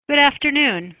Good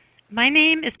afternoon. My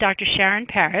name is Dr. Sharon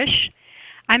Parrish.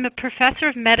 I'm a professor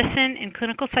of medicine and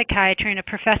clinical psychiatry and a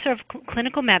professor of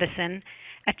clinical medicine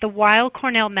at the Weill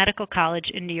Cornell Medical College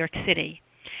in New York City.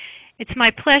 It's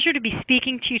my pleasure to be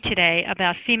speaking to you today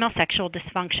about female sexual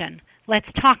dysfunction. Let's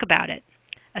talk about it,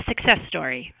 a success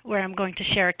story, where I'm going to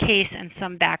share a case and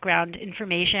some background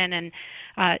information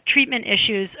and treatment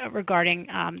issues regarding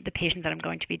the patient that I'm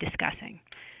going to be discussing.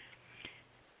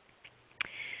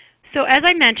 So as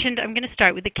I mentioned, I'm going to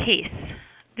start with a case.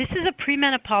 This is a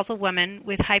premenopausal woman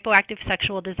with hypoactive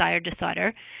sexual desire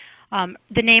disorder.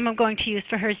 The name I'm going to use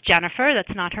for her is Jennifer.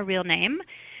 That's not her real name.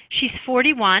 She's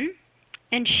 41,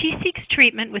 and she seeks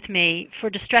treatment with me for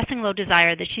distressing low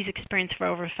desire that she's experienced for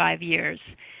over 5 years.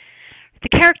 The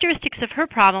characteristics of her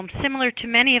problem, similar to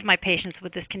many of my patients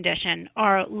with this condition,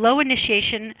 are low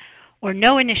initiation or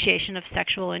no initiation of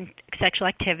sexual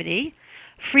activity.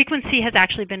 Frequency has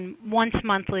actually been once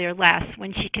monthly or less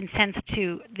when she consents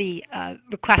to the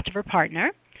request of her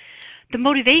partner. The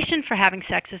motivation for having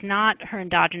sex is not her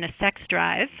endogenous sex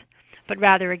drive, but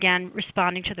rather, again,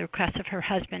 responding to the request of her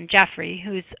husband, Jeffrey,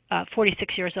 who's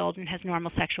 46 years old and has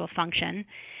normal sexual function.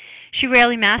 She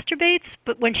rarely masturbates,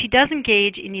 but when she does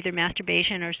engage in either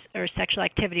masturbation or sexual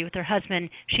activity with her husband,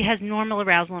 she has normal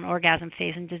arousal and orgasm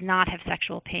phase and does not have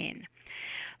sexual pain.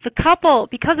 The couple,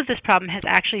 because of this problem, has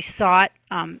actually sought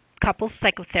couples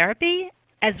psychotherapy,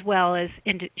 as well as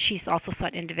she's also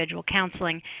sought individual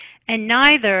counseling. And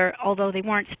neither, although they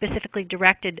weren't specifically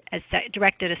directed as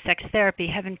sex therapy,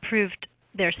 have improved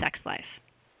their sex life.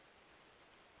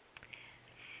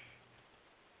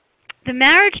 The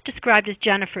marriage described as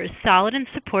Jennifer is solid and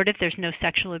supportive. There's no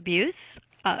sexual abuse.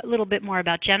 A little bit more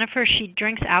about Jennifer. She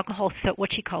drinks alcohol,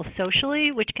 what she calls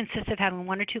socially, which consists of having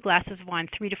 1 or 2 glasses of wine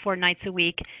 3 to 4 nights a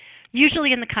week,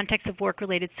 usually in the context of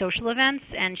work-related social events,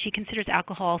 and she considers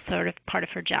alcohol sort of part of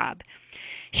her job.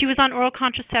 She was on oral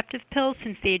contraceptive pills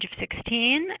since the age of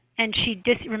 16, and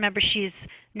remember she's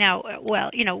now,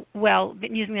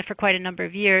 been using them for quite a number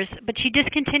of years, but she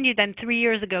discontinued them 3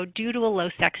 years ago due to a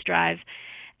low sex drive,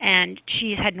 and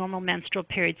she's had normal menstrual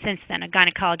periods since then. A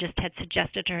gynecologist had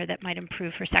suggested to her that might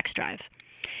improve her sex drive.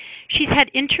 She's had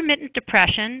intermittent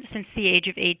depression since the age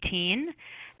of 18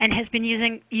 and has been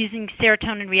using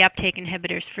serotonin reuptake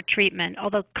inhibitors for treatment,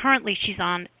 although currently she's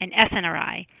on an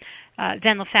SNRI,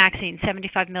 venlafaxine,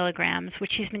 75 milligrams,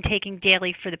 which she's been taking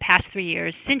daily for the past 3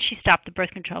 years since she stopped the birth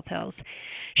control pills.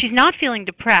 She's not feeling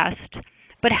depressed,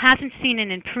 but hasn't seen an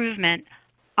improvement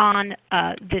on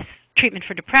this treatment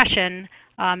for depression,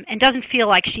 and doesn't feel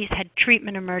like she's had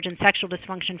treatment-emergent sexual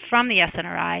dysfunction from the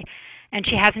SNRI, and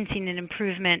she hasn't seen an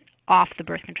improvement off the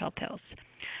birth control pills.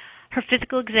 Her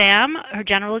physical exam, her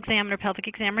general exam, and her pelvic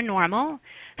exam are normal.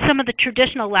 Some of the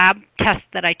traditional lab tests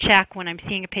that I check when I'm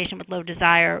seeing a patient with low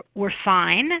desire were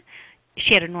fine.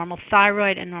 She had a normal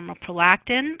thyroid and normal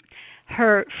prolactin.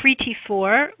 Her free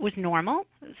T4 was normal,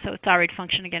 so thyroid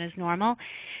function again is normal.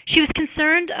 She was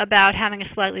concerned about having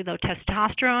a slightly low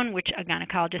testosterone, which a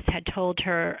gynecologist had told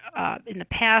her in the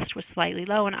past was slightly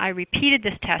low, and I repeated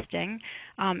this testing,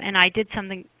 and I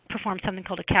performed something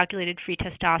called a calculated free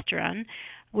testosterone,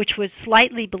 which was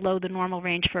slightly below the normal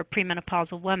range for a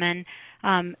premenopausal woman.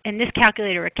 And this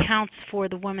calculator accounts for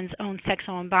the woman's own sex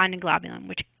hormone binding globulin,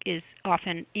 which is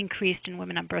often increased in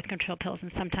women on birth control pills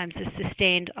and sometimes is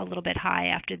sustained a little bit high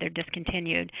after they're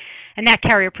discontinued. And that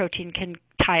carrier protein can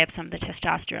tie up some of the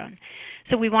testosterone.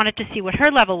 So we wanted to see what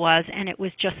her level was, and it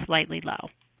was just slightly low.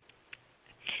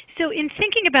 So in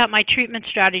thinking about my treatment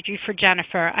strategy for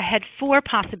Jennifer, I had 4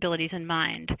 possibilities in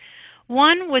mind.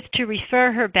 One was to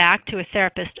refer her back to a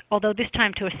therapist, although this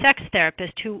time to a sex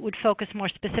therapist who would focus more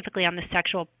specifically on the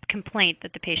sexual complaint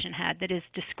that the patient had, that is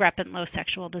discrepant low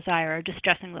sexual desire or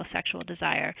distressing low sexual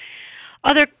desire.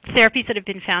 Other therapies that have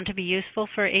been found to be useful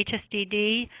for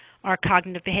HSDD are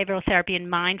cognitive behavioral therapy and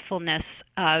mindfulness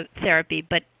therapy,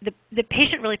 but the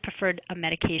patient really preferred a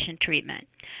medication treatment.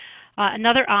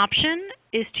 Another option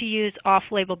is to use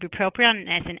off-label bupropion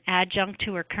as an adjunct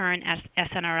to her current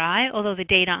SNRI, although the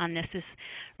data on this is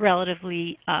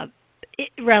relatively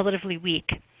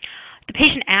weak. The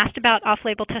patient asked about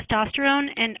off-label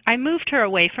testosterone, and I moved her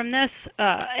away from this,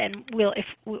 and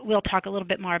we'll talk a little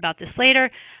bit more about this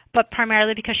later, but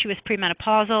primarily because she was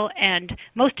premenopausal, and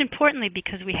most importantly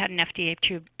because we had an FDA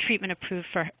treatment approved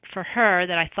for her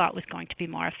that I thought was going to be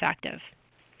more effective.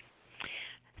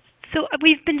 So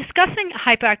we've been discussing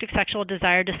hypoactive sexual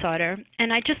desire disorder,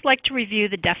 and I'd just like to review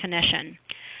the definition.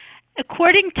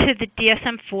 According to the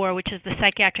DSM-IV, which is the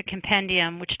psychiatric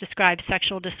compendium which describes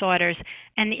sexual disorders,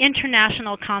 and the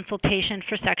International Consultation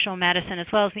for Sexual Medicine,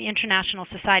 as well as the International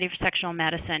Society for Sexual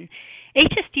Medicine,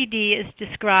 HSDD is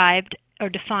described or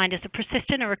defined as a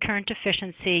persistent or recurrent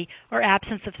deficiency or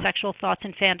absence of sexual thoughts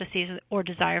and fantasies or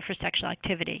desire for sexual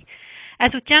activity.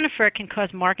 As with Jennifer, it can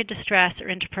cause marked distress or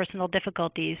interpersonal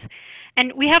difficulties.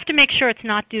 And we have to make sure it's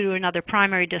not due to another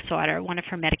primary disorder, one of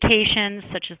her medications,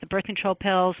 such as the birth control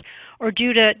pills, or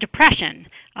due to depression,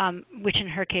 which in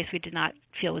her case we did not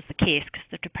feel was the case because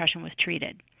the depression was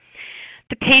treated.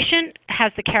 The patient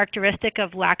has the characteristic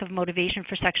of lack of motivation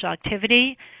for sexual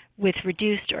activity with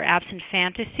reduced or absent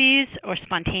fantasies or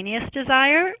spontaneous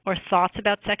desire or thoughts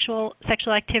about sexual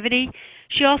activity.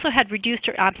 She also had reduced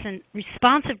or absent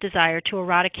responsive desire to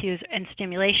erotic cues and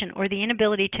stimulation, or the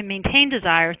inability to maintain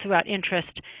desire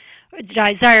interest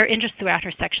throughout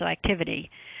her sexual activity.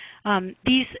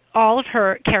 All of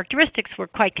her characteristics were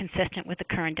quite consistent with the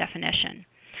current definition.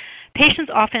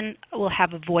 Patients often will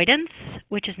have avoidance,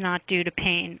 which is not due to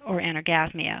pain or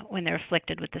anorgasmia when they're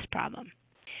afflicted with this problem.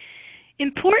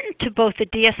 Important to both the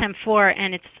DSM-IV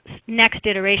and its next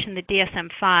iteration, the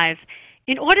DSM-V,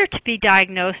 in order to be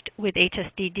diagnosed with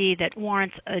HSDD that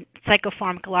warrants a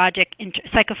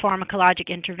psychopharmacologic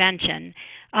intervention,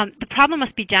 the problem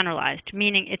must be generalized,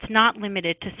 meaning it's not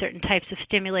limited to certain types of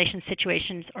stimulation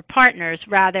situations or partners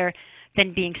rather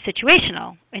than being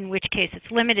situational, in which case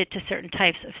it's limited to certain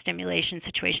types of stimulation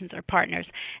situations or partners.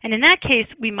 And in that case,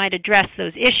 we might address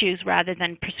those issues rather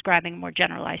than prescribing more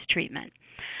generalized treatment.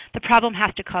 The problem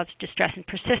has to cause distress and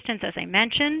persistence, as I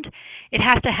mentioned. It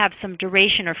has to have some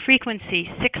duration or frequency,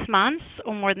 6 months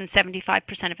or more than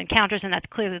 75% of encounters, and that's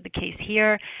clearly the case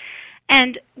here.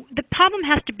 And the problem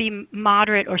has to be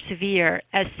moderate or severe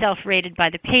as self-rated by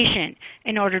the patient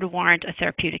in order to warrant a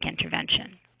therapeutic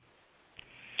intervention.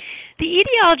 The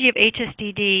etiology of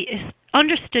HSDD is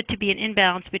understood to be an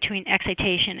imbalance between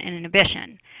excitation and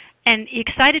inhibition. And the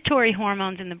excitatory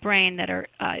hormones in the brain that are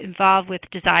involved with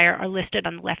desire are listed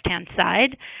on the left-hand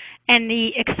side. And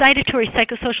the excitatory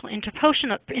psychosocial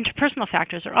interpersonal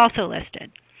factors are also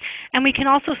listed. And we can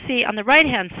also see on the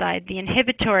right-hand side the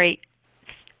inhibitory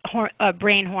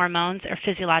brain hormones or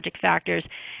physiologic factors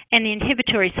and the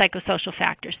inhibitory psychosocial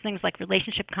factors, things like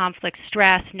relationship conflicts,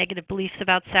 stress, negative beliefs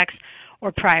about sex,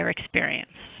 or prior experience.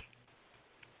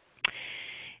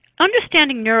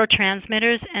 Understanding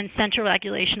neurotransmitters and central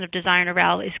regulation of desire and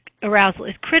arousal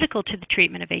is critical to the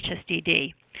treatment of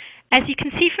HSDD. As you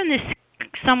can see from this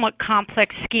somewhat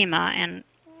complex schema, and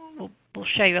we'll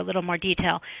show you a little more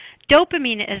detail,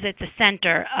 dopamine is at the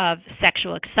center of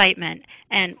sexual excitement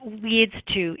and leads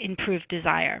to improved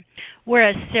desire,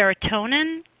 whereas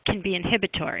serotonin can be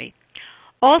inhibitory.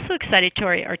 Also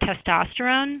excitatory are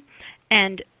testosterone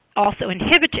and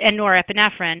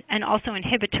norepinephrine, and also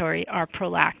inhibitory are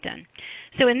prolactin.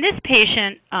 So in this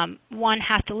patient, one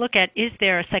has to look at, is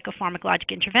there a psychopharmacologic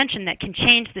intervention that can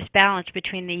change this balance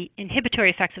between the inhibitory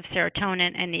effects of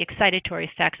serotonin and the excitatory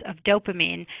effects of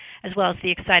dopamine, as well as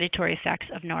the excitatory effects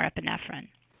of norepinephrine.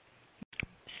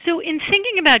 So in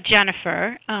thinking about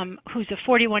Jennifer, who's a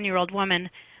 41-year-old woman,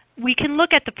 we can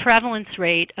look at the prevalence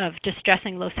rate of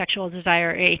distressing low sexual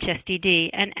desire, or HSDD,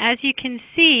 and as you can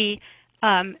see,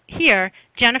 here,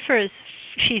 Jennifer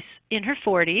she's in her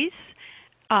 40s,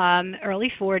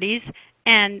 early 40s,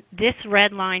 and this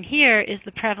red line here is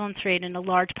the prevalence rate in a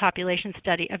large population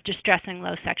study of distressing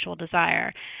low sexual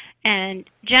desire. And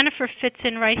Jennifer fits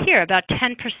in right here. About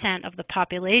 10% of the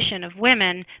population of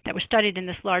women that were studied in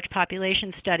this large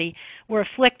population study were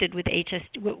afflicted with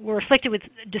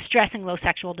distressing low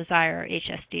sexual desire, or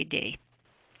HSDD.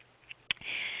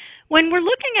 When we're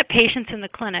looking at patients in the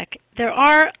clinic, there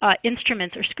are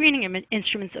instruments or screening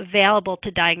instruments available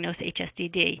to diagnose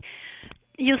HSDD.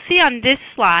 You'll see on this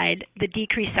slide the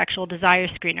Decreased Sexual Desire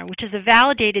Screener, which is a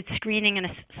validated screening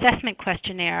and assessment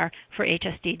questionnaire for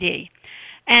HSDD.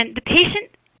 And the patient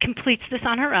completes this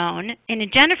on her own. And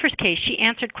in Jennifer's case, she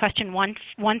answered question 1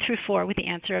 through 4 with the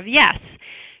answer of yes.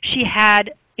 She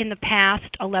had in the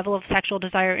past a level of sexual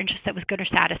desire or interest that was good or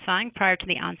satisfying prior to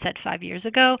the onset 5 years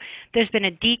ago. There's been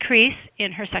a decrease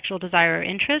in her sexual desire or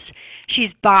interest.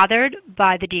 She's bothered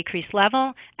by the decreased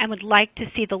level and would like to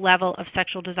see the level of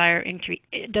sexual desire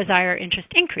or interest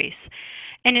increase.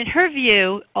 And in her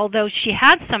view, although she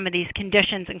had some of these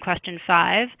conditions in question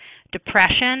 5,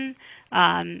 depression,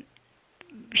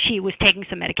 she was taking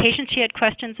some medication she had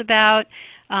questions about,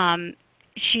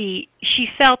 she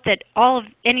felt that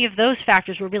any of those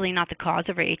factors were really not the cause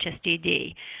of her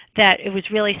HSDD, that it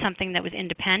was really something that was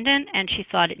independent, and she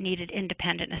thought it needed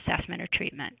independent assessment or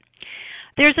treatment.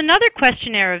 There's another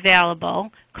questionnaire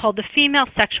available called the Female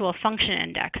Sexual Function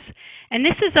Index. And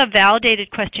this is a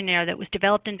validated questionnaire that was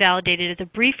developed and validated as a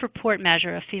brief report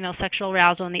measure of female sexual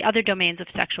arousal and the other domains of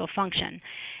sexual function.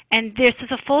 And this is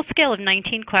a full scale of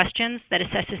 19 questions that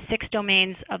assesses 6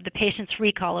 domains of the patient's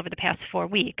recall over the past 4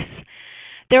 weeks.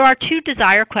 There are 2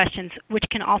 desire questions which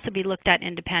can also be looked at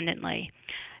independently.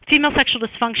 Female sexual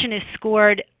dysfunction is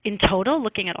scored in total,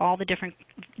 looking at all the different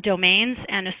domains,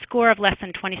 and a score of less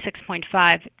than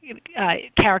 26.5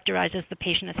 characterizes the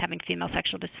patient as having female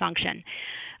sexual dysfunction.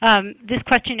 This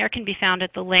questionnaire can be found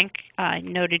at the link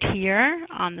noted here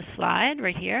on the slide,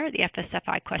 right here, the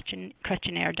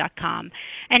fsfi-questionnaire.com.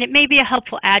 And it may be a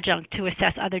helpful adjunct to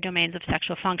assess other domains of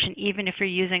sexual function, even if you're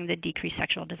using the decreased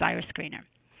sexual desire screener.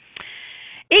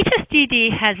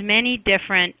 HSDD has many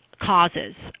different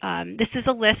causes. This is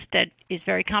a list that is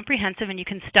very comprehensive and you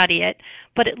can study it,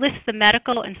 but it lists the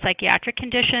medical and psychiatric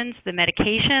conditions, the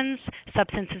medications,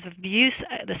 substances of abuse,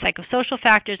 the psychosocial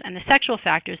factors, and the sexual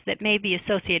factors that may be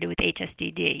associated with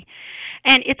HSDD.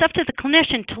 And it's up to the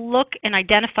clinician to look and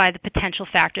identify the potential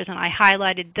factors, and I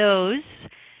highlighted those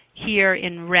here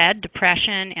in red: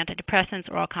 depression, antidepressants,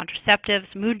 oral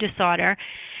contraceptives, mood disorder,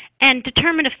 and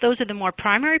determine if those are the more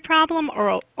primary problem,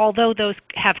 or although those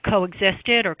have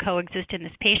coexisted or coexist in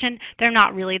this patient, they're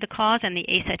not really the cause, and the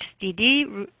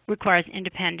HSDD requires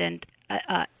independent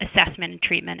assessment and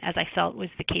treatment, as I felt was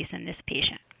the case in this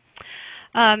patient.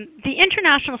 The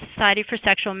International Society for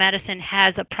Sexual Medicine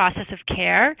has a process of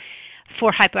care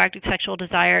for hypoactive sexual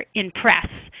desire in PRESS.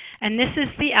 And this is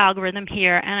the algorithm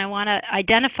here, and I want to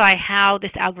identify how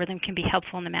this algorithm can be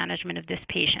helpful in the management of this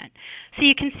patient. So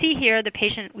you can see here the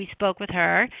patient, we spoke with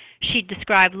her. She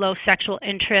described low sexual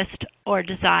interest or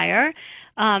desire.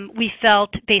 We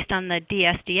felt, based on the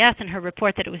DSDS and her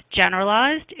report, that it was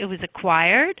generalized, it was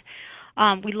acquired.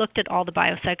 We looked at all the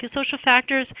biopsychosocial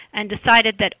factors and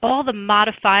decided that all the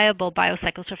modifiable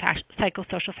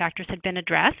biopsychosocial factors had been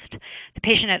addressed. The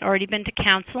patient had already been to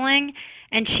counseling,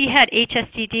 and she had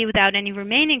HSDD without any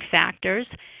remaining factors.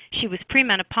 She was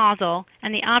premenopausal,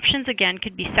 and the options, again,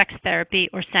 could be sex therapy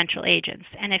or central agents.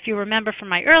 And if you remember from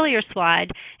my earlier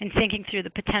slide, in thinking through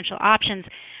the potential options,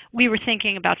 we were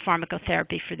thinking about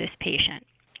pharmacotherapy for this patient,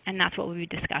 and that's what we'll be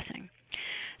discussing.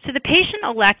 So the patient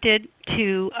elected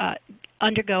to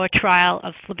undergo a trial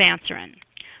of flibanserin.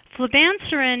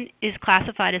 Flibanserin is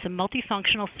classified as a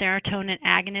multifunctional serotonin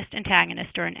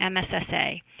agonist-antagonist, or an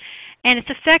MSSA. And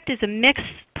its effect is a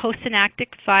mixed postsynaptic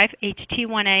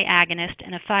 5-HT1A agonist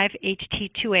and a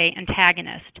 5-HT2A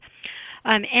antagonist.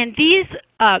 And these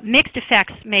mixed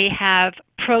effects may have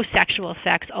prosexual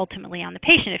effects ultimately on the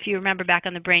patient. If you remember back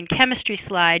on the brain chemistry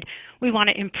slide, we want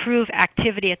to improve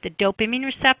activity at the dopamine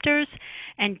receptors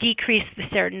and decrease the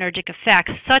serotonergic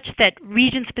effects such that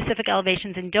region-specific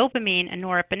elevations in dopamine and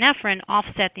norepinephrine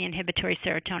offset the inhibitory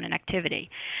serotonin activity.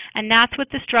 And that's what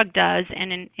this drug does,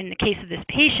 and in the case of this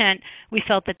patient, we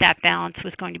felt that that balance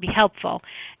was going to be helpful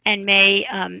and may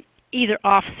either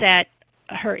offset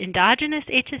her endogenous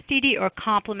HSDD or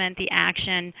complement the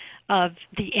action of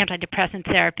the antidepressant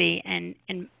therapy and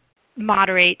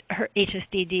moderate her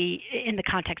HSDD in the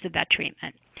context of that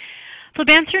treatment.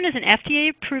 Flibanserin is an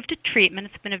FDA-approved treatment.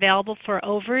 It's been available for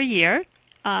over a year,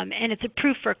 and it's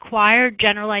approved for acquired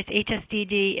generalized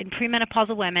HSDD in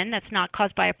premenopausal women that's not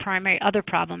caused by a primary other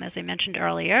problem, as I mentioned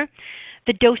earlier.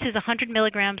 The dose is 100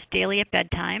 milligrams daily at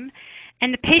bedtime,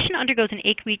 and the patient undergoes an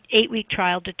 8-week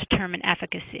trial to determine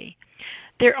efficacy.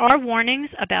 There are warnings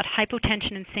about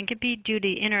hypotension and syncope due to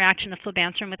the interaction of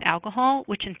flibanserin with alcohol,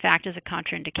 which in fact is a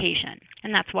contraindication.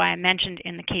 And that's why I mentioned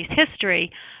in the case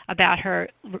history about her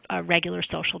regular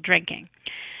social drinking.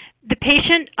 The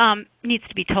patient needs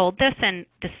to be told this, and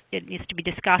it needs to be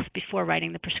discussed before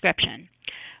writing the prescription.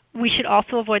 We should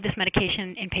also avoid this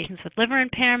medication in patients with liver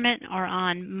impairment or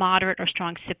on moderate or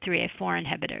strong CYP3A4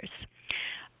 inhibitors.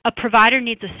 A provider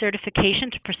needs a certification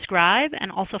to prescribe,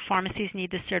 and also pharmacies need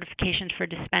the certification for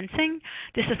dispensing.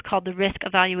 This is called the Risk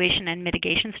Evaluation and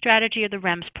Mitigation Strategy, or the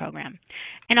REMS program.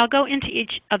 And I'll go into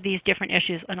each of these different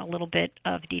issues in a little bit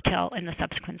of detail in the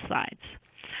subsequent slides.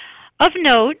 Of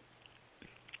note,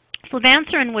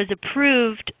 flibanserin was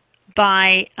approved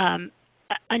by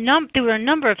there were a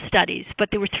number of studies,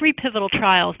 but there were 3 pivotal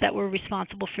trials that were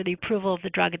responsible for the approval of the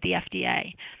drug at the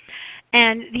FDA.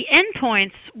 And the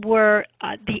endpoints were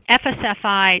the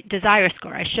FSFI desire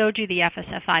score. I showed you the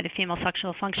FSFI, the Female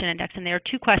Sexual Function Index, and there are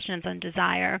 2 questions on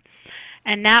desire.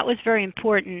 And that was very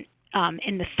important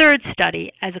in the 3rd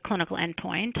study as a clinical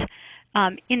endpoint.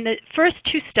 In the first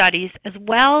two studies, as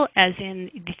well as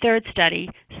in the third study,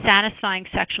 satisfying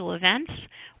sexual events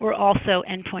were also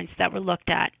endpoints that were looked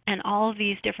at. And all of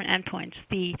these different endpoints,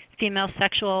 the female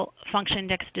sexual function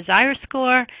index desire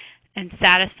score and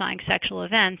satisfying sexual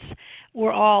events,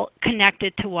 were all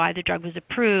connected to why the drug was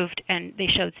approved, and they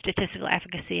showed statistical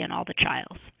efficacy in all the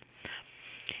trials.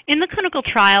 In the clinical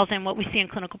trials and what we see in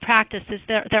clinical practice is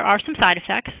there are some side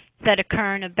effects that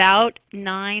occur in about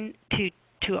 9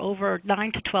 to over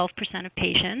 9 to 12% of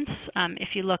patients.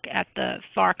 If you look at the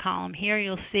far column here,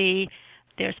 you'll see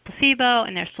there's placebo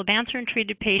and there's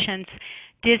flibanserin-treated patients.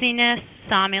 Dizziness,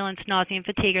 somnolence, nausea, and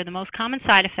fatigue are the most common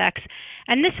side effects.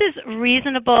 And this is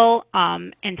reasonable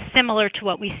and similar to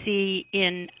what we see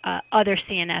in other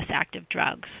CNS active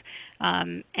drugs.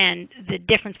 And the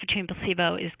difference between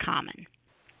placebo is common.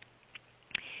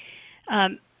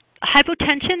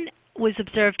 Hypotension was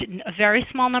observed in a very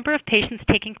small number of patients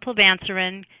taking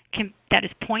flibanserin, that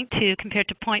is 0.2 compared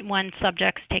to 0.1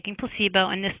 subjects taking placebo,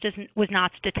 and this was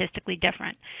not statistically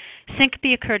different.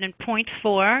 Syncope occurred in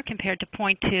 0.4 compared to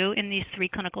 0.2 in these three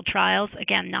clinical trials,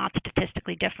 again, not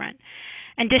statistically different.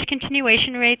 And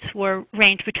discontinuation rates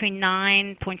ranged between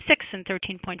 9.6 and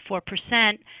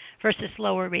 13.4% versus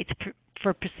lower rates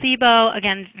for placebo,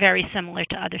 again, very similar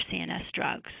to other CNS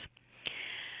drugs.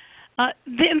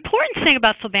 The important thing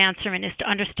about flibanserin is to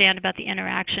understand about the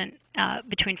interaction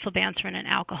between flibanserin and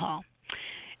alcohol.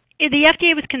 The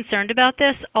FDA was concerned about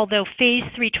this, although phase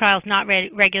 3 trials not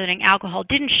regulating alcohol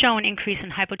didn't show an increase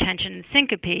in hypotension and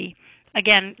syncope.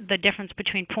 Again, the difference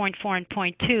between 0.4 and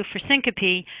 0.2 for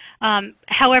syncope.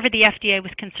 However, the FDA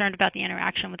was concerned about the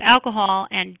interaction with alcohol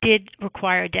and did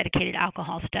require a dedicated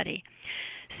alcohol study.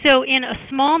 So in a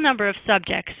small number of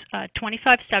subjects,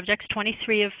 25 subjects,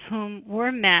 23 of whom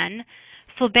were men,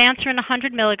 flibanserin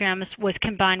 100 milligrams was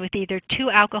combined with either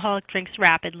 2 alcoholic drinks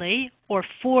rapidly or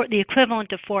the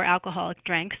equivalent of 4 alcoholic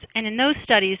drinks. And in those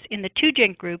studies, in the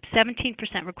 2-drink group,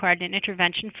 17% required an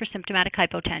intervention for symptomatic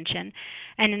hypotension.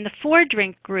 And in the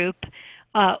 4-drink group,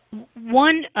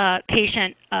 one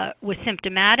patient was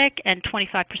symptomatic and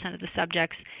 25% of the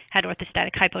subjects had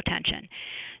orthostatic hypotension.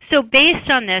 So based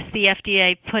on this, the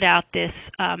FDA put out this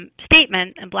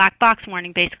statement, a black box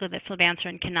warning, basically that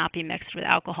flibanserin cannot be mixed with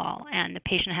alcohol, and the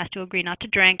patient has to agree not to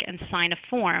drink and sign a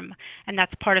form, and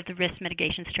that's part of the risk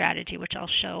mitigation strategy, which I'll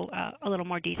show a little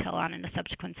more detail on in a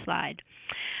subsequent slide.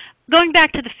 Going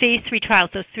back to the phase 3 trials,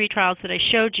 those 3 trials that I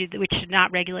showed you which did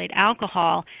not regulate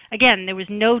alcohol, again, there was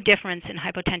no difference in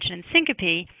hypotension and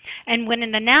syncope. And when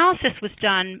an analysis was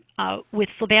done with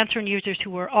flibanserin users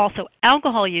who were also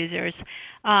alcohol users,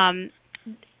 and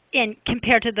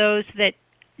compared to those that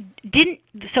didn't,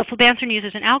 so flibanserin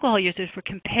users and alcohol users were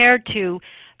compared to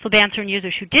flibanserin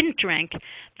users who didn't drink,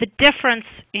 the difference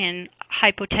in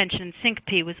hypotension and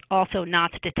syncope was also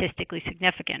not statistically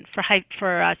significant. For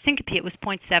syncope, it was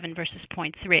 0.7 versus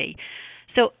 0.3.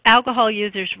 So alcohol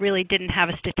users really didn't have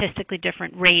a statistically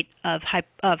different rate of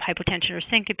hypotension or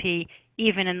syncope,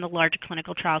 even in the larger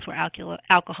clinical trials where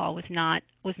alcohol was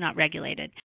not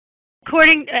regulated.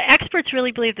 Experts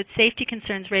really believe that safety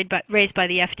concerns raised by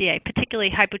the FDA,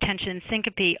 particularly hypotension and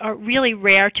syncope, are really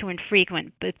rare to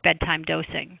infrequent with bedtime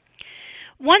dosing.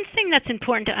 One thing that's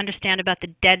important to understand about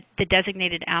the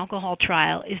designated alcohol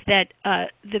trial is that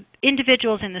the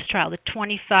individuals in this trial, the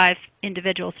 25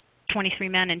 individuals, 23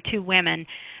 men and 2 women,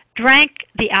 drank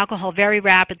the alcohol very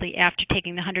rapidly after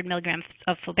taking the 100 milligrams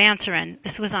of flibanserin.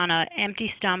 This was on an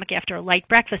empty stomach after a light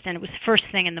breakfast, and it was first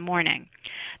thing in the morning.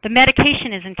 The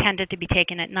medication is intended to be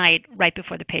taken at night right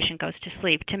before the patient goes to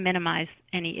sleep to minimize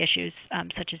any issues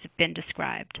such as have been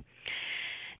described.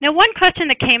 Now, one question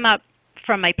that came up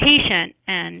from my patient,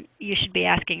 and you should be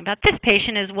asking about this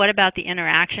patient, is what about the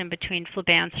interaction between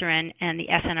flibanserin and the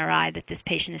SNRI that this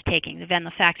patient is taking, the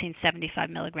venlafaxine 75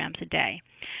 milligrams a day.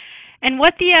 And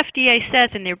what the FDA says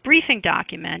in their briefing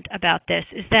document about this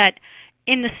is that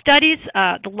in the studies,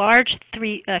 the large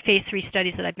phase 3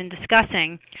 studies that I've been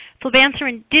discussing,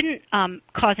 flibanserin didn't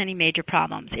cause any major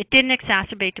problems. It didn't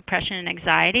exacerbate depression and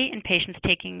anxiety in patients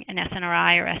taking an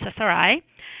SNRI or SSRI.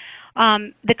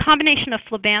 The combination of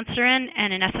flibanserin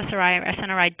and an SSRI or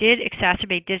SNRI did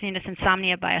exacerbate dizziness and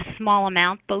insomnia by a small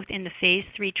amount, both in the phase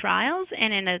 3 trials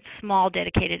and in a small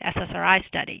dedicated SSRI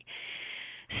study.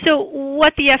 So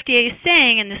what the FDA is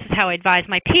saying, and this is how I advise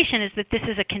my patient, is that this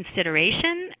is a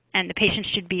consideration, and the patient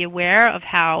should be aware of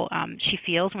how she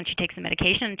feels when she takes the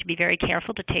medication, and to be very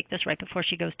careful to take this right before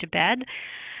she goes to bed,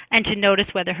 and to notice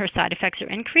whether her side effects are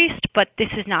increased. But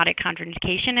this is not a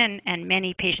contraindication, and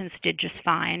many patients did just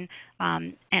fine.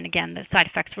 And again, the side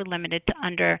effects were limited to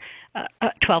under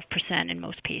 12% in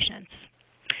most patients.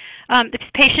 This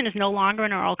patient is no longer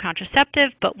an oral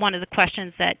contraceptive, but one of the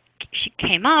questions that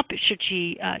came up, should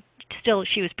she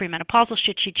she was premenopausal,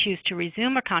 should she choose to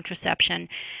resume her contraception,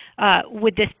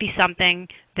 would this be something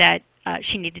that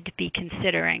she needed to be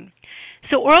considering?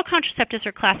 So oral contraceptives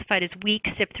are classified as weak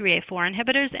CYP3A4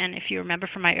 inhibitors, and if you remember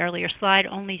from my earlier slide,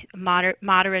 only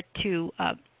moderate to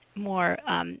more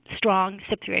strong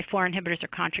CYP3A4 inhibitors are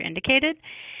contraindicated.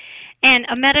 And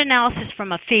a meta-analysis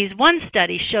from a phase 1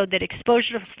 study showed that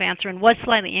exposure to flibanserin was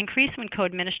slightly increased when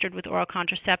co-administered with oral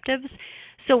contraceptives.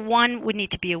 So one would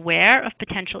need to be aware of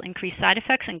potential increased side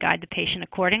effects and guide the patient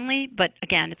accordingly, but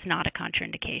again, it's not a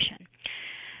contraindication.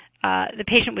 The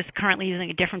patient was currently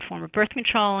using a different form of birth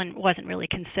control and wasn't really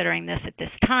considering this at this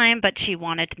time, but she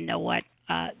wanted to know what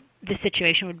the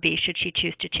situation would be should she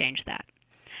choose to change that.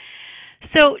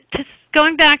 So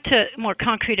going back to more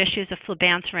concrete issues of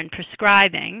flibanserin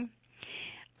prescribing,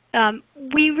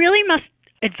 we really must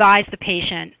advise the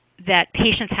patient that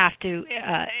patients have to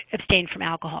abstain from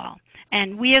alcohol.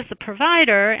 And we as the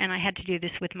provider, and I had to do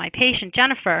this with my patient,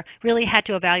 Jennifer, really had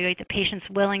to evaluate the patient's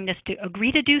willingness to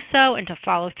agree to do so and to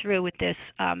follow through with this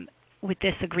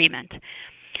agreement.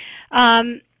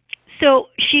 So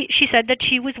she said that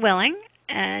she was willing,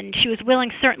 and she was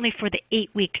willing certainly for the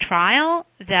 8-week trial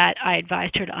that I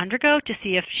advised her to undergo to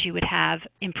see if she would have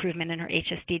improvement in her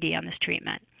HSDD on this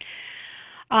treatment.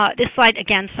 This slide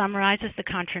again summarizes the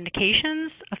contraindications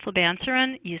of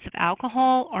flibanserin, use of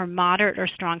alcohol, or moderate or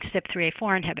strong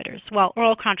CYP3A4 inhibitors. While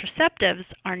oral contraceptives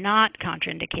are not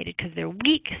contraindicated because they're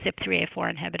weak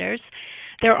CYP3A4 inhibitors,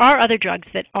 there are other drugs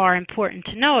that are important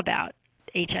to know about.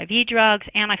 HIV drugs,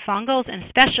 antifungals, and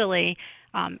especially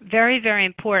very, very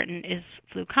important is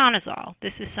fluconazole.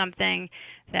 This is something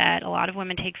that a lot of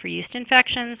women take for yeast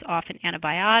infections, often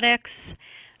antibiotics.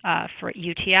 For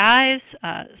UTIs,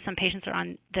 some patients are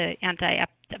on the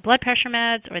anti-blood pressure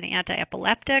meds or the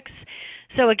anti-epileptics.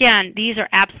 So again, these are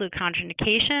absolute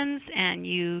contraindications, and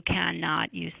you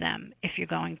cannot use them if you're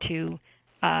going to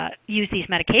use these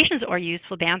medications or use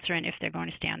flibanserin if they're going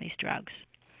to stay on these drugs.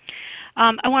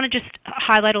 I want to just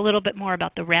highlight a little bit more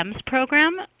about the REMS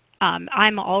program.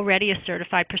 I'm already a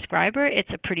certified prescriber.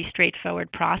 It's a pretty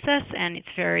straightforward process, and it's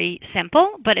very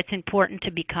simple, but it's important to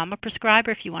become a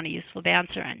prescriber if you want to use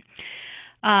flibanserin.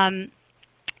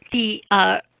 The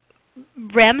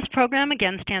REMS program,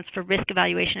 again, stands for Risk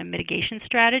Evaluation and Mitigation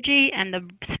Strategy, and the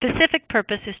specific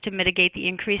purpose is to mitigate the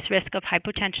increased risk of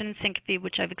hypotension and syncope,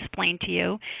 which I've explained to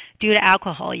you, due to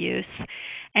alcohol use.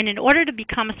 And in order to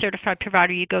become a certified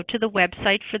provider, you go to the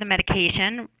website for the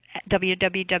medication,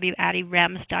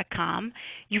 www.addierems.com.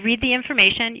 You read the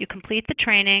information, you complete the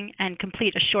training, and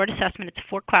complete a short assessment. It's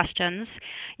 4 questions.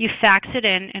 You fax it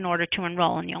in order to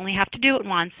enroll, and you only have to do it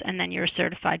once, and then you're a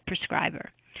certified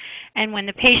prescriber. And when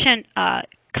the patient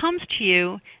comes to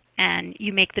you and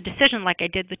you make the decision, like I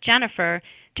did with Jennifer,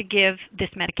 to give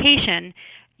this medication,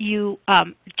 you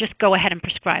just go ahead and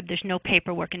prescribe. There's no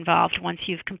paperwork involved once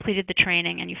you've completed the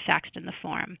training and you've faxed in the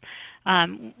form.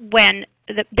 When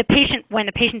the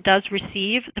patient does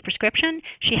receive the prescription,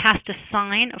 she has to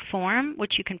sign a form,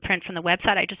 which you can print from the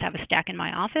website. I just have a stack in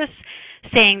my office,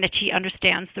 saying that she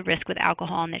understands the risk with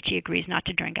alcohol and that she agrees not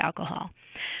to drink alcohol.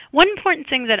 One important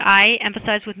thing that I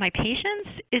emphasize with my patients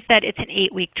is that it's an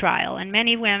 8-week trial, and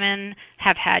many women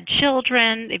have had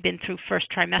children. They've been through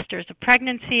first trimesters of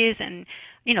pregnancies and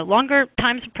longer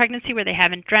times of pregnancy where they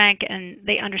haven't drank, and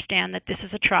they understand that this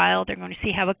is a trial. They're going to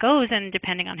see how it goes, and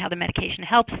depending on how the medication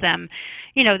helps them,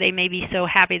 they may be so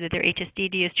happy that their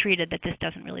HSDD is treated that this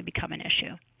doesn't really become an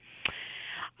issue.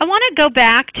 I want to go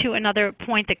back to another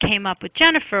point that came up with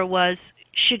Jennifer was,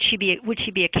 would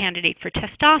she be a candidate for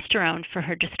testosterone for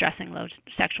her distressing low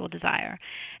sexual desire?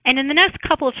 And in the next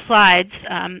couple of slides,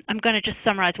 I'm going to just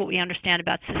summarize what we understand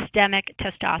about systemic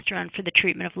testosterone for the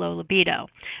treatment of low libido.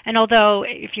 And although,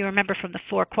 if you remember from the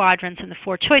 4 quadrants and the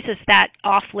 4 choices, that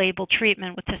off-label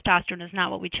treatment with testosterone is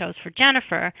not what we chose for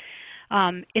Jennifer,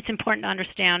 it's important to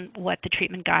understand what the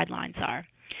treatment guidelines are.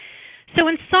 So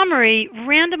in summary,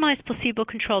 randomized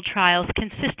placebo-controlled trials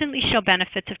consistently show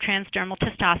benefits of transdermal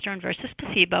testosterone versus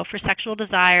placebo for sexual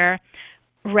desire,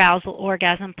 arousal,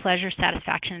 orgasm, pleasure,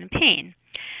 satisfaction, and pain.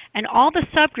 And all the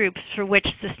subgroups for which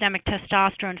systemic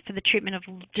testosterone for the treatment of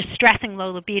distressing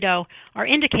low libido are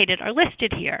indicated are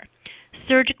listed here.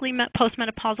 Surgically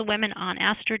postmenopausal women on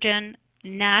estrogen,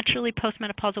 naturally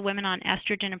postmenopausal women on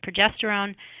estrogen and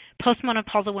progesterone,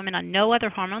 postmenopausal women on no other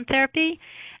hormone therapy,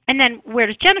 and then where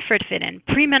does Jennifer fit in?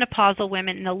 Premenopausal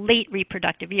women in the late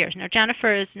reproductive years. Now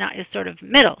Jennifer is sort of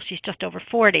middle. She's just over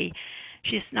 40.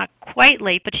 She's not quite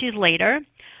late, but she's later.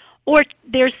 Or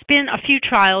there's been a few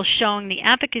trials showing the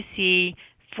efficacy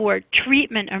for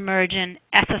treatment-emergent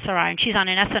SSRI, and she's on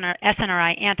an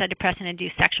SNRI,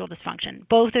 antidepressant-induced sexual dysfunction.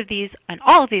 Both of these and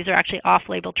all of these are actually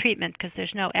off-label treatment because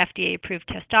there's no FDA-approved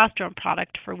testosterone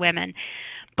product for women.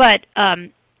 But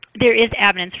there is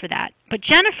evidence for that. But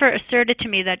Jennifer asserted to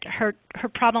me that her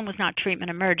problem was not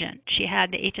treatment-emergent. She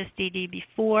had the HSDD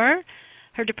before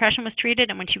her depression was treated,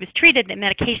 and when she was treated, the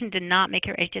medication did not make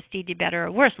her HSDD better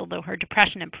or worse, although her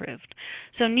depression improved.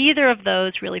 So neither of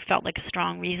those really felt like a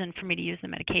strong reason for me to use the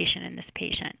medication in this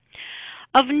patient.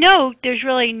 Of note, there's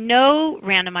really no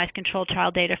randomized controlled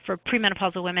trial data for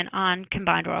premenopausal women on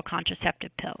combined oral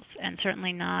contraceptive pills, and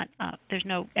certainly not, there's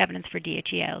no evidence for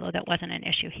DHEA, although that wasn't an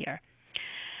issue here.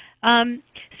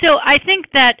 So I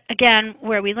think that, again,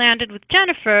 where we landed with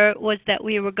Jennifer was that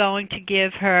we were going to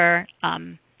give her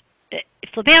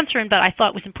flibanserin, but I thought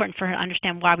it was important for her to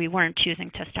understand why we weren't choosing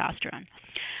testosterone.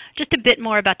 Just a bit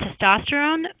more about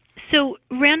testosterone. So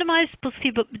randomized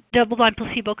double-blind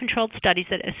placebo-controlled studies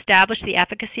that established the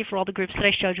efficacy for all the groups that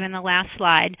I showed you in the last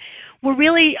slide were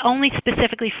really only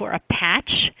specifically for a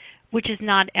patch, which is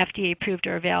not FDA approved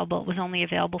or available. It was only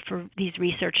available for these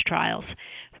research trials,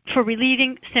 for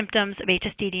relieving symptoms of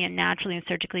HSDD in naturally and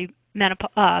surgically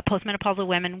postmenopausal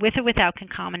women with or without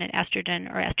concomitant estrogen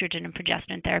or estrogen and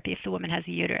progesterone therapy if the woman has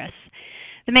a uterus.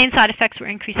 The main side effects were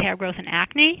increased hair growth and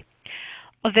acne.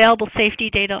 Available safety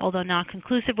data, although not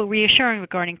conclusive, were reassuring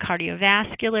regarding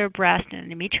cardiovascular, breast,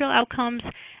 and endometrial outcomes,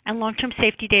 and long-term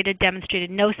safety data demonstrated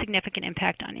no significant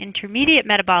impact on intermediate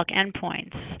metabolic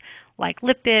endpoints like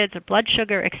lipids or blood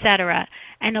sugar, etc.,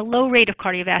 and a low rate of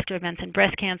cardiovascular events in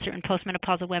breast cancer in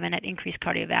postmenopausal women at increased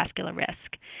cardiovascular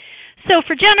risk. So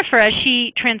for Jennifer, as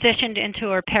she transitioned into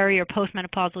her peri or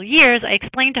postmenopausal years, I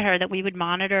explained to her that we would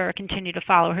monitor or continue to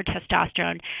follow her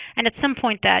testosterone, and at some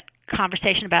point that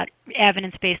conversation about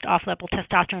evidence-based off-label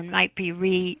testosterone might be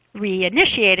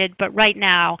reinitiated, but right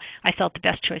now I felt the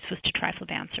best choice was to try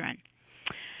flibanserin.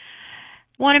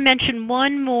 I want to mention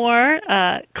one more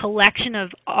collection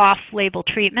of off-label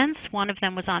treatments. One of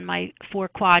them was on my 4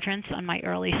 quadrants on my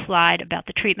early slide about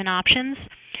the treatment options.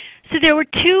 So there were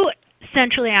 2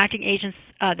 centrally acting agents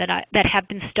that have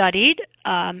been studied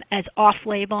as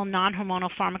off-label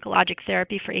non-hormonal pharmacologic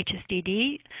therapy for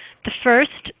HSDD. The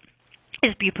first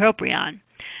is bupropion.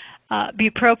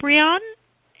 Bupropion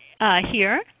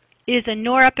here is a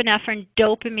norepinephrine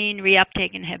dopamine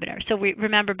reuptake inhibitor. So we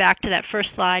remember back to that first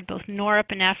slide, both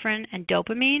norepinephrine and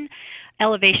dopamine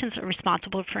elevations are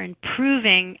responsible for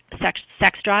improving sex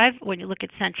drive when you look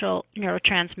at central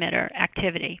neurotransmitter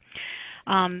activity.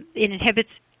 It inhibits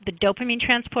the dopamine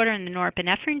transporter and the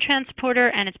norepinephrine transporter,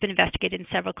 and it's been investigated in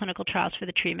several clinical trials for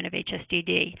the treatment of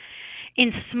HSDD.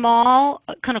 In small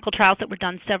clinical trials that were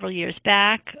done several years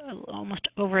back, almost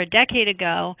over a decade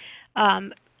ago,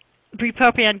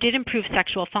 bupropion did improve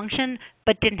sexual function,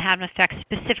 but didn't have an effect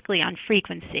specifically on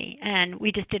frequency, and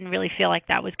we just didn't really feel like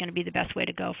that was going to be the best way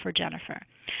to go for Jennifer.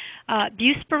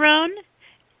 Buspirone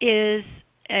is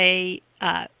a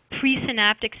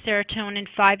presynaptic serotonin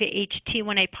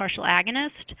 5-HT1A partial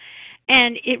agonist,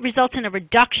 and it results in a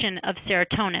reduction of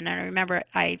serotonin. And I remember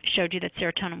I showed you that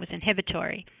serotonin was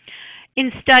inhibitory.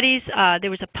 In studies,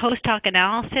 there was a post-hoc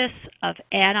analysis of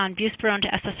add-on buspirone to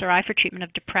SSRI for treatment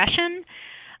of depression,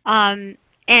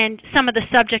 and some of the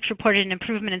subjects reported an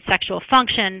improvement in sexual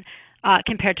function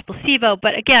compared to placebo,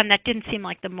 but again, that didn't seem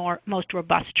like the most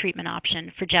robust treatment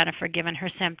option for Jennifer given her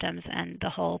symptoms and the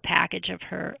whole package of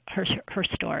her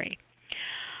story.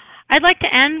 I'd like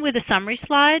to end with a summary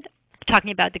slide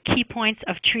talking about the key points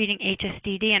of treating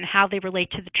HSDD and how they relate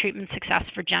to the treatment success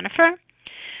for Jennifer.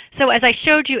 So as I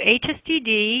showed you,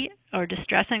 HSDD, or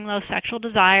distressing low sexual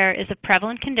desire, is a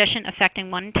prevalent condition affecting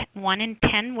 1 in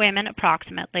 10 women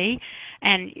approximately,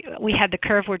 and we had the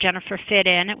curve where Jennifer fit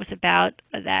in. It was about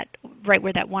that, right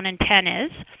where that 1 in 10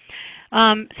 is.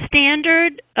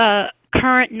 Standard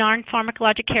current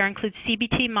non-pharmacologic care includes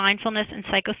CBT, mindfulness, and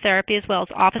psychotherapy, as well as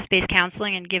office-based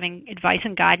counseling and giving advice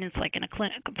and guidance like in a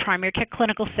primary care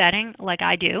clinical setting like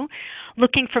I do,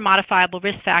 looking for modifiable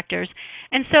risk factors.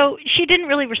 And so she didn't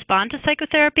really respond to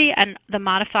psychotherapy and the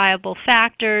modifiable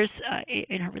factors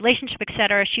in her relationship,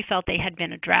 etc. She felt they had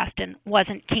been addressed and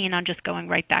wasn't keen on just going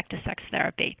right back to sex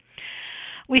therapy.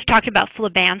 We've talked about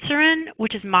flibanserin,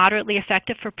 which is moderately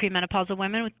effective for premenopausal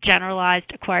women with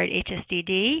generalized acquired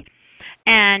HSDD.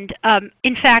 And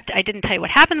in fact, I didn't tell you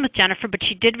what happened with Jennifer, but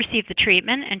she did receive the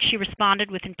treatment, and she responded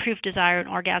with improved desire and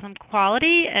orgasm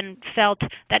quality and felt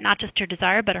that not just her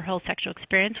desire, but her whole sexual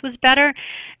experience was better.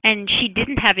 And she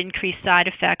didn't have increased side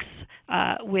effects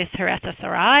with her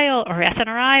SSRI or her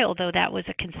SNRI, although that was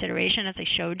a consideration, as I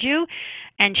showed you.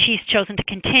 And she's chosen to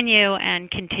continue and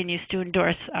continues to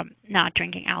endorse not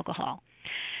drinking alcohol.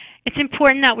 It's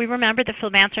important that we remember that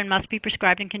flibanserin must be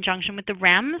prescribed in conjunction with the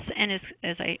REMS, and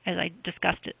as I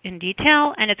discussed in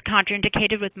detail, and it's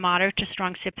contraindicated with moderate to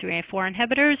strong CYP3A4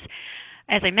 inhibitors.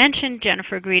 As I mentioned,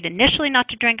 Jennifer agreed initially not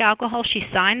to drink alcohol. She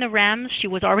signed the REMS. She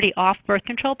was already off birth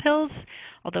control pills,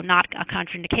 although not a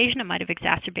contraindication. It might have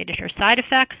exacerbated her side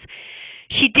effects.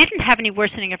 She didn't have any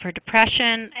worsening of her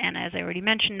depression, and as I already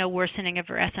mentioned, no worsening of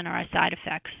her SNRI side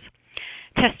effects.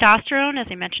 Testosterone, as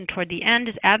I mentioned toward the end,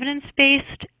 is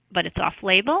evidence-based, but it's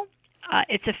off-label.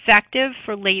 It's effective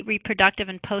for late reproductive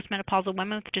and postmenopausal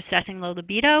women with distressing low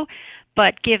libido,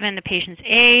 but given the patient's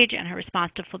age and her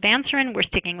response to flibanserin, we're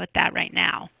sticking with that right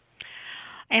now.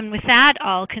 And with that,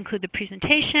 I'll conclude the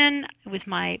presentation. It was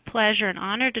my pleasure and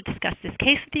honor to discuss this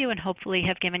case with you and hopefully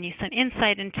have given you some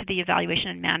insight into the evaluation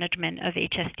and management of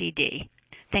HSDD.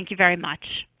 Thank you very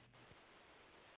much.